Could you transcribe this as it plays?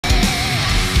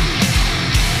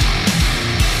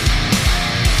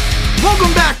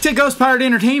Welcome back to Ghost Pirate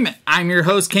Entertainment. I'm your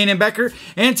host, Kanan Becker,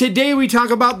 and today we talk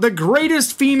about the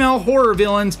greatest female horror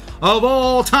villains of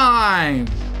all time.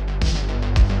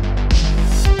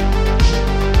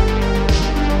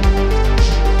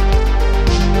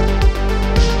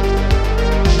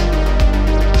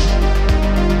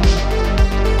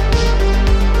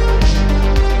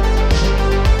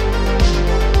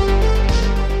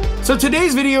 So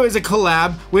today's video is a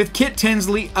collab with Kit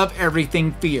Tinsley of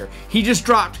Everything Fear. He just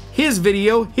dropped his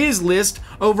video, his list,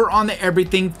 over on the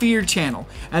Everything Fear channel.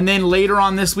 And then later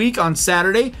on this week, on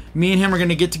Saturday, me and him are going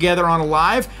to get together on a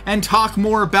live and talk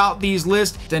more about these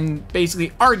lists and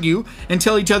basically argue and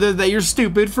tell each other that you're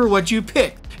stupid for what you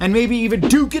picked. And maybe even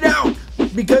duke it out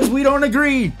because we don't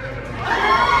agree.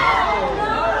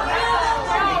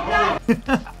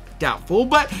 Doubtful,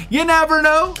 but you never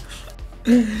know.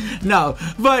 No,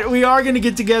 but we are going to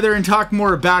get together and talk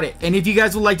more about it. And if you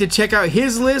guys would like to check out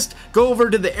his list, go over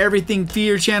to the Everything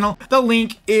Fear channel. The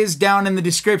link is down in the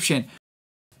description.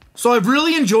 So I've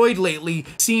really enjoyed lately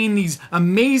seeing these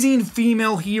amazing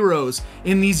female heroes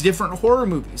in these different horror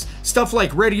movies. Stuff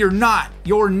like Ready or Not,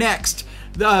 You're Next.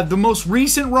 The most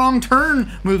recent Wrong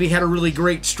Turn movie had a really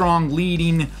great, strong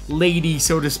leading lady,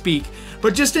 so to speak.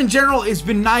 But just in general, it's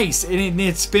been nice and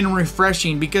it's been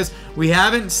refreshing because we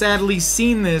haven't sadly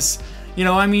seen this. You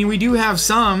know, I mean, we do have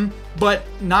some, but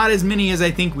not as many as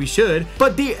I think we should.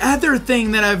 But the other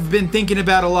thing that I've been thinking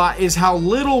about a lot is how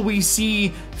little we see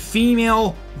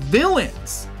female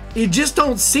villains. You just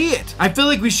don't see it. I feel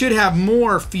like we should have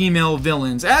more female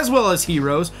villains as well as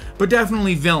heroes, but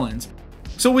definitely villains.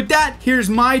 So with that, here's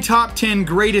my top 10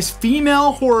 greatest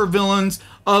female horror villains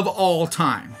of all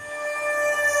time.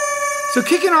 So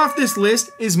kicking off this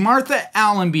list is Martha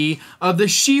Allenby of The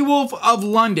She-Wolf of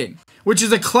London, which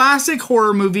is a classic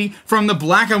horror movie from the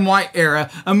black and white era,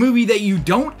 a movie that you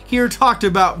don't hear talked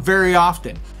about very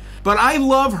often. But I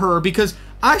love her because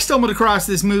I stumbled across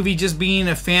this movie just being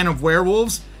a fan of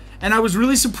werewolves, and I was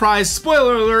really surprised.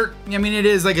 Spoiler alert, I mean, it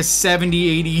is like a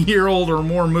 70, 80-year-old or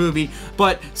more movie,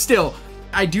 but still,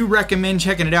 I do recommend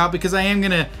checking it out because I am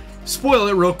gonna spoil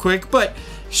it real quick. But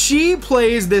she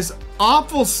plays this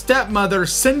awful stepmother,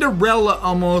 Cinderella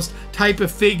almost type of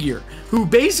figure, who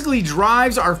basically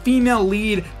drives our female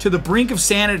lead to the brink of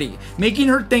sanity, making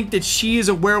her think that she is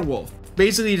a werewolf,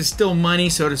 basically to steal money,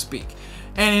 so to speak.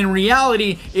 And in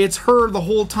reality, it's her the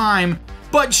whole time.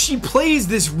 But she plays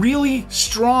this really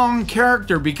strong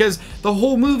character because the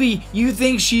whole movie, you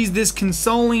think she's this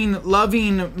consoling,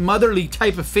 loving, motherly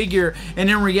type of figure, and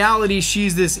in reality,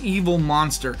 she's this evil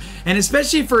monster. And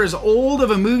especially for as old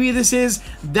of a movie this is,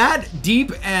 that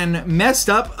deep and messed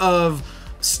up of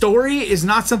story is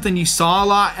not something you saw a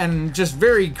lot, and just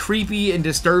very creepy and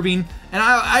disturbing. And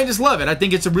I just love it. I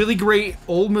think it's a really great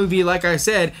old movie, like I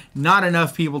said, not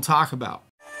enough people talk about.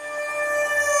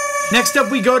 Next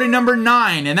up, we go to number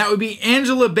 9, and that would be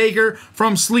Angela Baker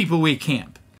from Sleepaway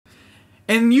Camp.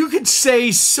 And you could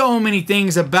say so many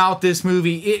things about this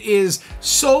movie. It is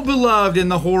so beloved in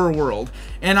the horror world,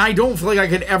 and I don't feel like I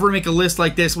could ever make a list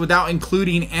like this without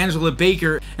including Angela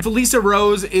Baker. And Felissa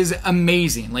Rose is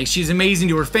amazing. Like, she's amazing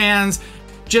to her fans.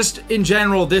 Just in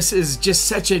general, this is just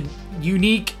such a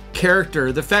unique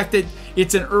character. The fact that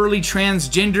it's an early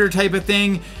transgender type of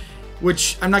thing,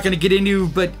 which I'm not going to get into,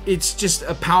 but it's just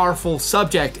a powerful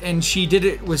subject, and she did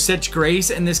it with such grace,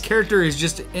 and this character is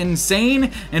just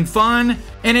insane and fun,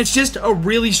 and it's just a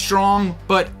really strong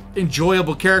but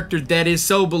enjoyable character that is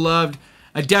so beloved.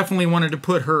 I definitely wanted to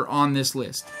put her on this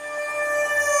list.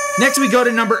 Next we go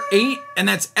to number 8, and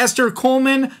that's Ester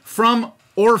Colman from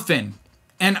Orphen.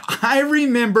 And I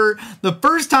remember the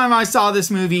first time I saw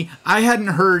this movie, I hadn't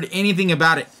heard anything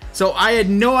about it. So I had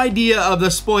no idea of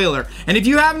the spoiler. And if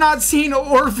you have not seen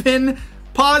Orphen,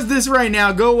 pause this right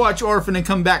now, go watch Orphen and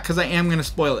come back because I am going to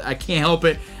spoil it. I can't help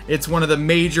it. It's one of the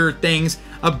major things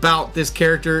about this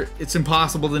character. It's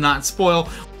impossible to not spoil.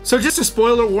 So just a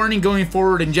spoiler warning going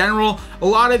forward in general. A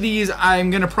lot of these I'm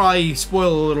going to probably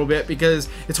spoil a little bit because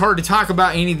it's hard to talk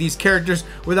about any of these characters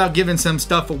without giving some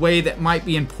stuff away that might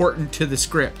be important to the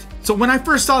script. So when I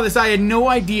first saw this, I had no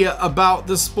idea about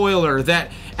the spoiler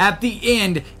that at the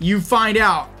end you find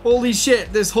out, holy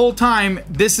shit, this whole time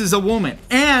this is a woman,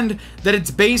 and that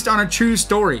it's based on a true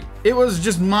story. It was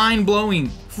just mind-blowing.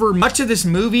 For much of this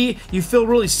movie, you feel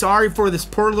really sorry for this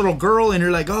poor little girl, and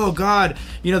you're like, oh God,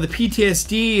 you know, the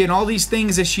PTSD and all these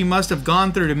things that she must have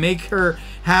gone through to make her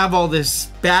have all this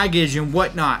baggage and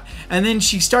whatnot. And then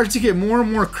she starts to get more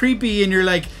and more creepy, and you're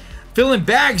like, feeling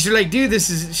bad because you're like, dude,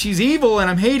 she's evil and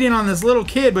I'm hating on this little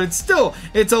kid, but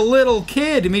it's a little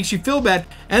kid. It makes you feel bad.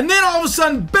 And then all of a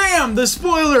sudden, bam, the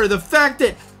spoiler, the fact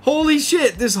that holy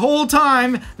shit, this whole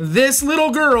time, this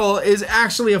little girl is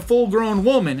actually a full-grown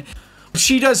woman.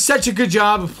 She does such a good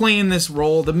job of playing this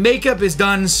role. The makeup is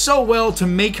done so well to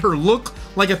make her look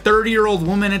like a 30-year-old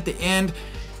woman at the end.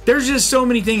 There's just so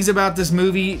many things about this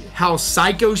movie, how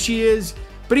psycho she is.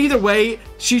 But either way,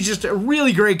 she's just a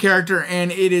really great character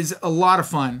and it is a lot of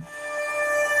fun.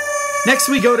 Next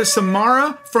we go to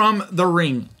Samara from The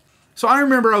Ring. So I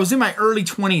remember I was in my early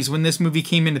 20s when this movie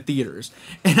came into theaters.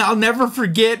 And I'll never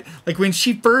forget, like, when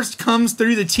she first comes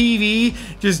through the TV,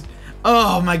 just,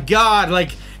 oh my God,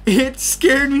 like, it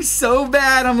scared me so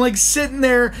bad. I'm like sitting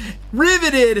there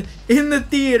riveted in the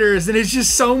theaters and it's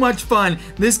just so much fun.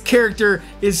 This character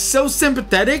is so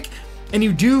sympathetic and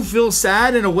you do feel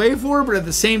sad in a way for her, but at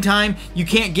the same time, you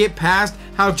can't get past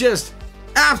how just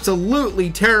absolutely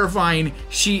terrifying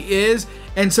she is.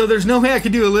 And so there's no way I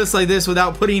could do a list like this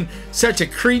without putting such a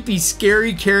creepy,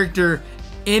 scary character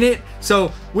in it.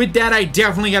 So with that, I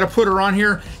definitely got to put her on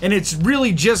here. And it's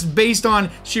really just based on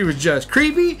she was just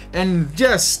creepy and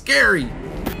just scary.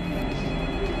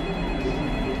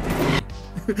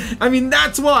 I mean,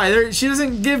 that's why. She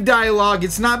doesn't give dialogue.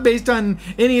 It's not based on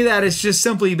any of that. It's just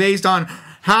simply based on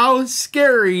how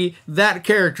scary that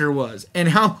character was and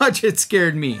how much it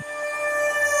scared me.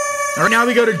 All right, now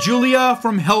we go to Julia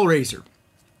from Hellraiser.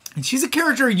 And she's a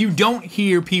character you don't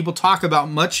hear people talk about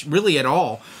much, really at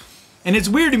all. And it's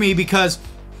weird to me because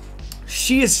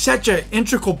she is such an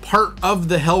integral part of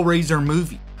the Hellraiser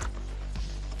movie.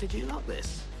 Did you know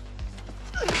this?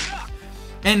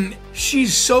 And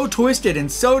she's so twisted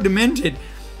and so demented.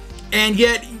 And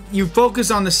yet you focus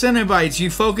on the Cenobites, you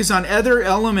focus on other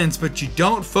elements, but you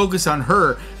don't focus on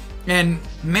her. And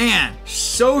man,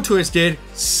 so twisted,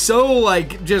 so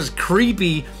like just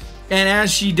creepy. And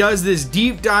as she does this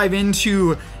deep dive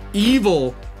into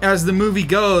evil as the movie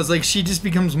goes, like she just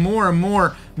becomes more and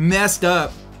more messed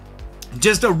up.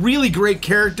 Just a really great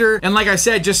character. And like I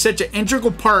said, just such an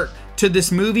integral part to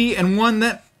this movie and one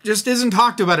that just isn't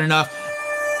talked about enough.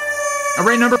 All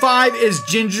right, number 5 is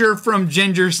Ginger from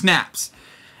Ginger Snaps.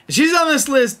 She's on this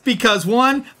list because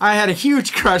one, I had a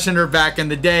huge crush on her back in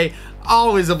the day.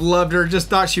 Always have loved her, just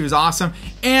thought she was awesome.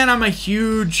 And I'm a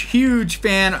huge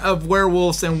fan of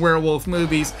werewolves and werewolf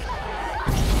movies.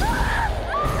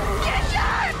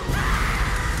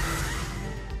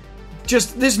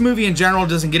 Just this movie in general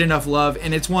doesn't get enough love,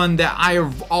 and it's one that I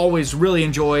have always really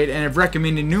enjoyed and have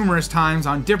recommended numerous times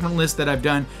on different lists that I've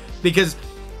done because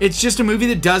it's just a movie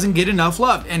that doesn't get enough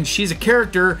love, and she's a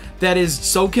character that is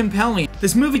so compelling.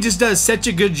 This movie just does such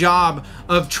a good job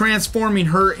of transforming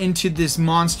her into this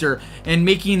monster and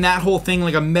making that whole thing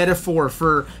like a metaphor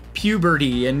for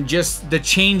puberty and just the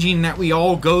changing that we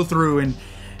all go through. And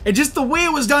just the way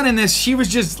it was done in this, she was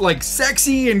just like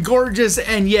sexy and gorgeous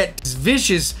and yet this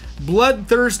vicious,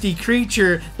 bloodthirsty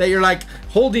creature that you're like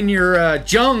holding your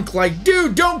junk like,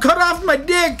 dude, don't cut off my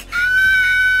dick.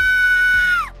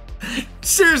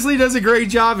 Seriously does a great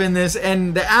job in this,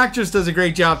 and the actress does a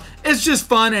great job. It's just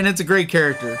fun and it's a great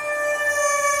character.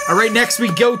 All right, next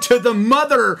we go to the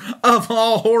mother of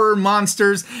all horror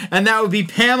monsters, and that would be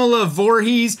Pamela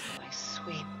Voorhees. My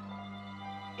sweet,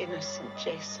 innocent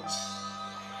Jason.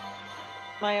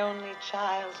 My only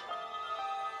child.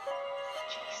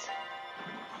 Jason.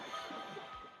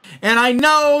 And I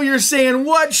know you're saying,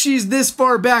 what? She's this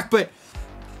far back, but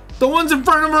the ones in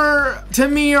front of her, to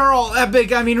me, are all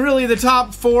epic. I mean, really, the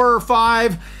top 4 or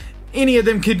 5, any of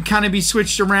them could kind of be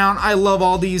switched around. I love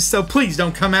all these, so please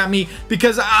don't come at me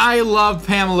because I love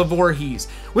Pamela Voorhees.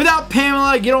 Without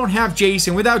Pamela, you don't have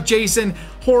Jason. Without Jason,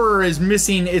 horror is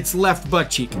missing its left butt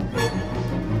cheek.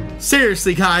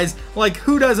 Seriously, guys, like,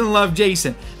 who doesn't love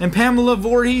Jason? And Pamela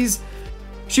Voorhees,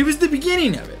 she was the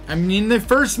beginning of it. I mean, the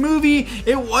first movie,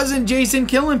 it wasn't Jason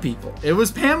killing people. It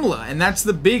was Pamela, and that's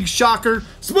the big shocker.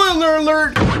 Spoiler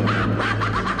alert!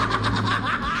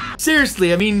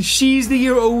 Seriously, I mean, she's the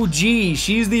OG.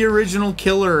 She's the original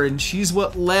killer, and she's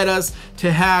what led us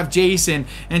to have Jason.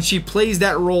 And she plays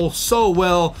that role so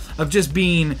well of just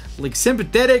being, like,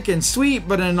 sympathetic and sweet,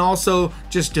 but then also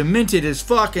just demented as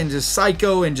fuck and just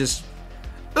psycho and just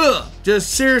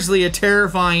seriously a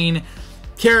terrifying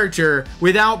character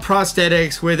without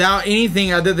prosthetics, without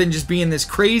anything other than just being this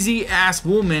crazy ass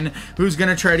woman who's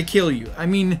gonna try to kill you. I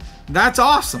mean, that's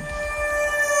awesome.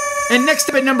 And next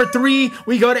up at number 3,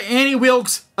 we go to Annie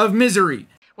Wilks of Misery.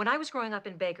 When I was growing up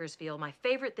in Bakersfield, my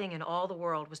favorite thing in all the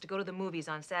world was to go to the movies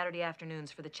on Saturday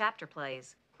afternoons for the chapter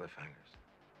plays. Cliffhangers.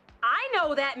 I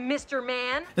know that, Mr.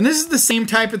 Man. And this is the same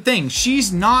type of thing.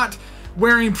 She's not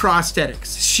wearing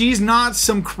prosthetics. She's not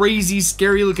some crazy,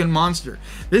 scary looking monster.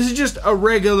 This is just a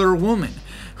regular woman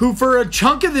who for a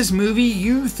chunk of this movie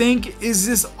you think is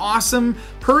this awesome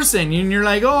person, and you're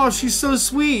like, oh, she's so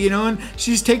sweet, you know, and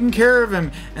she's taking care of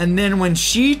him. And then when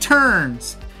she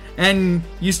turns and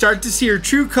you start to see her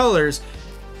true colors,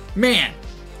 man,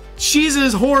 she's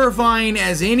as horrifying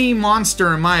as any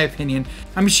monster, in my opinion.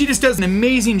 I mean, she just does an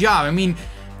amazing job. I mean,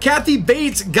 Kathy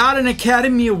Bates got an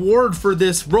Academy Award for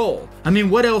this role. I mean,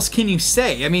 what else can you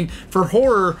say? I mean, for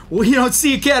horror, well, you don't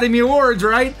see Academy Awards,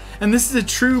 right? And this is a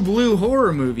true blue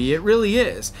horror movie. It really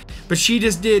is. But she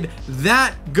just did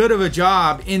that good of a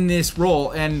job in this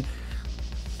role, and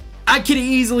I could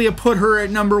easily have put her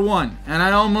at #1, and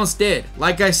I almost did.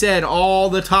 Like I said, all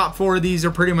the top 4 of these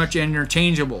are pretty much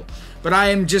interchangeable. But I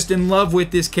am just in love with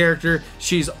this character.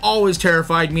 She's always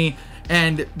terrified me,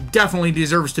 and definitely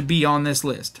deserves to be on this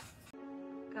list.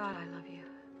 God, I love you.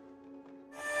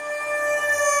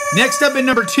 Next up at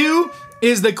 #2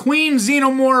 is the Queen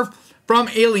Xenomorph from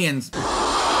Aliens.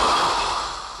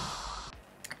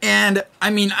 And, I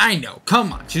mean, I know,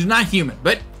 come on, she's not human,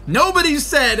 but nobody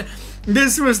said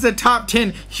this was the top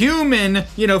 10 human,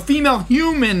 you know, female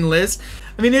human list.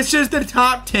 I mean, it's just the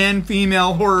top 10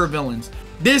 female horror villains.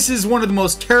 This is one of the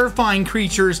most terrifying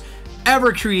creatures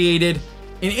ever created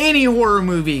in any horror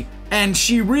movie, and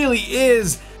she really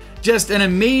is just an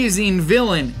amazing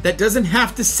villain that doesn't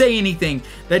have to say anything,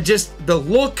 that just the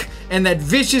look and that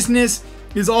viciousness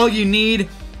is all you need.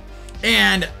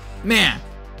 And man,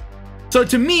 so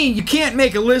to me, you can't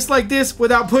make a list like this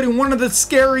without putting one of the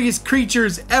scariest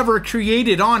creatures ever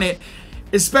created on it,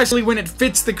 especially when it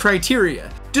fits the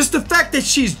criteria. Just the fact that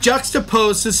she's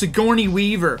juxtaposed to Sigourney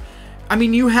Weaver. I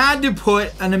mean, you had to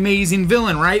put an amazing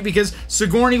villain, right? Because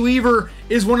Sigourney Weaver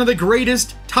is one of the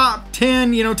greatest top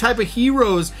 10, you know, type of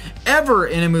heroes ever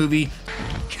in a movie.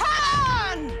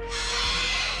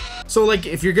 So, like,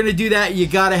 if you're gonna do that, you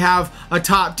gotta have a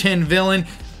top 10 villain.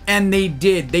 And they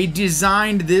did. They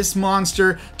designed this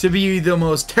monster to be the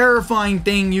most terrifying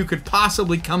thing you could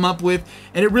possibly come up with.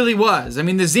 And it really was. I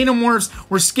mean, the Xenomorphs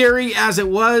were scary as it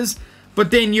was.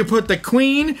 But then you put the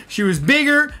Queen, she was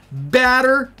bigger,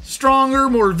 badder, stronger,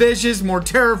 more vicious, more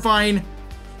terrifying.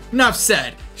 Enough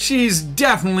said. She's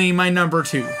definitely my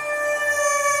 #2.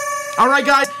 Alright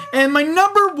guys, and my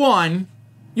 #1,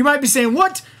 you might be saying,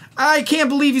 what? I can't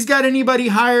believe he's got anybody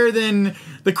higher than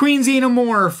the Queen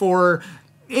Xenomorph or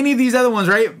any of these other ones,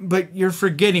 right? But you're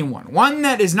forgetting one. One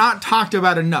that is not talked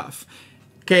about enough.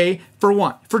 Okay, for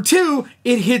one. For two,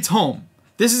 it hits home.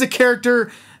 This is a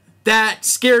character that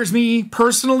scares me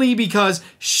personally because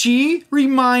she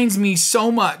reminds me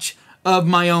so much of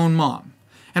my own mom.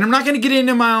 And I'm not going to get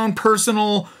into my own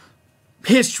personal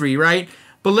history, right?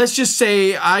 But let's just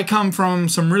say I come from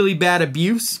some really bad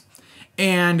abuse,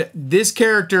 and this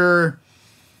character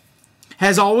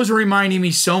has always reminded me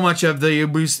so much of the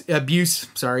abuse.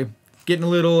 Sorry, getting a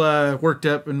little worked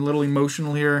up and a little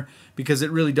emotional here because it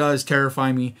really does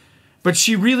terrify me. But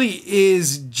she really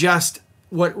is just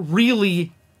what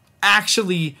really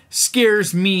actually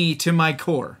scares me to my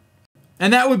core.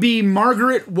 And that would be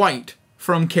Margaret White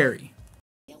from Carrie.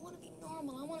 I want to be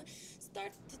normal. I want to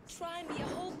start to try and be a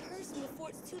whole person before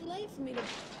it's too late for me to...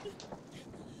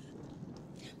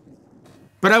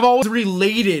 But I've always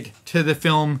related to the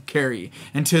film Carrie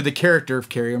and to the character of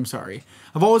Carrie, I'm sorry.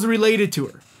 I've always related to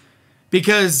her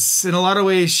because in a lot of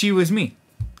ways she was me,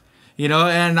 you know,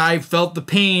 and I felt the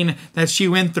pain that she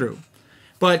went through.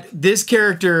 But this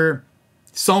character,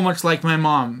 so much like my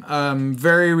mom,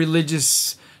 very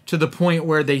religious to the point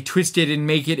where they twist it and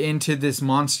make it into this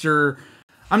monster.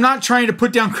 I'm not trying to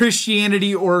put down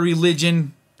Christianity or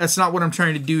religion. That's not what I'm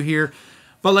trying to do here.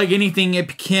 But like anything,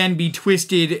 it can be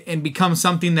twisted and become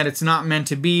something that it's not meant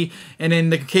to be. And in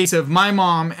the case of my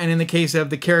mom and in the case of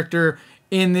the character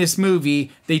in this movie,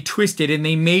 they twist it and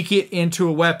they make it into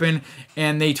a weapon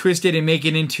and they twist it and make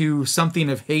it into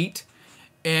something of hate.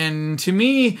 And to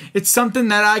me, it's something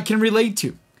that I can relate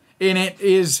to. And it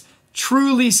is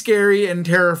truly scary and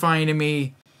terrifying to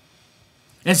me.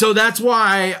 And so that's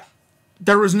why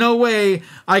there was no way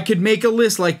I could make a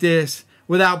list like this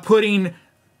without putting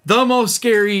the most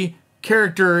scary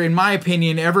character, in my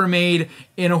opinion, ever made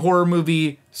in a horror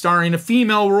movie starring a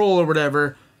female role or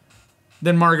whatever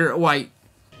than Margaret White.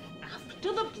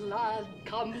 After the blood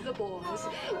come the boys,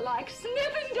 like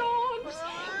sniffing dogs,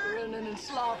 running and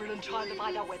slobbering and trying to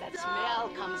find out where that smell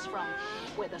comes from.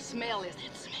 Where the smell is,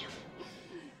 that smell.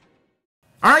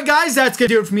 Alright guys, that's going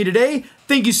to do it for me today.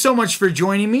 Thank you so much for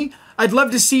joining me. I'd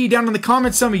love to see down in the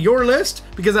comments some of your list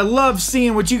because I love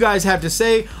seeing what you guys have to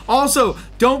say. Also,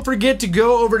 don't forget to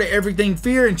go over to Everything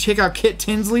Fear and check out Kit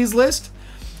Tinsley's list.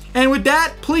 And with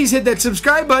that, please hit that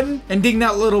subscribe button and ding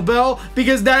that little bell,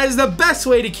 because that is the best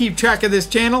way to keep track of this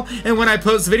channel and when I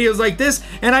post videos like this,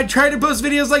 and I try to post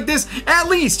videos like this at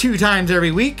least 2 times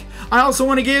every week. I also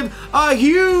want to give a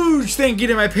huge thank you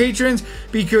to my patrons,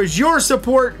 because your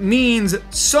support means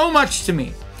so much to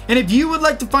me. And if you would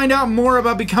like to find out more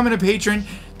about becoming a patron,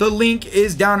 the link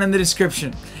is down in the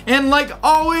description. And like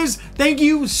always, thank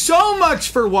you so much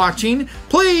for watching.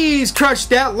 Please crush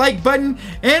that like button,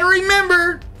 and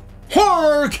remember,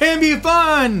 horror can be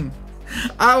fun.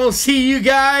 I will see you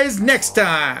guys next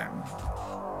time.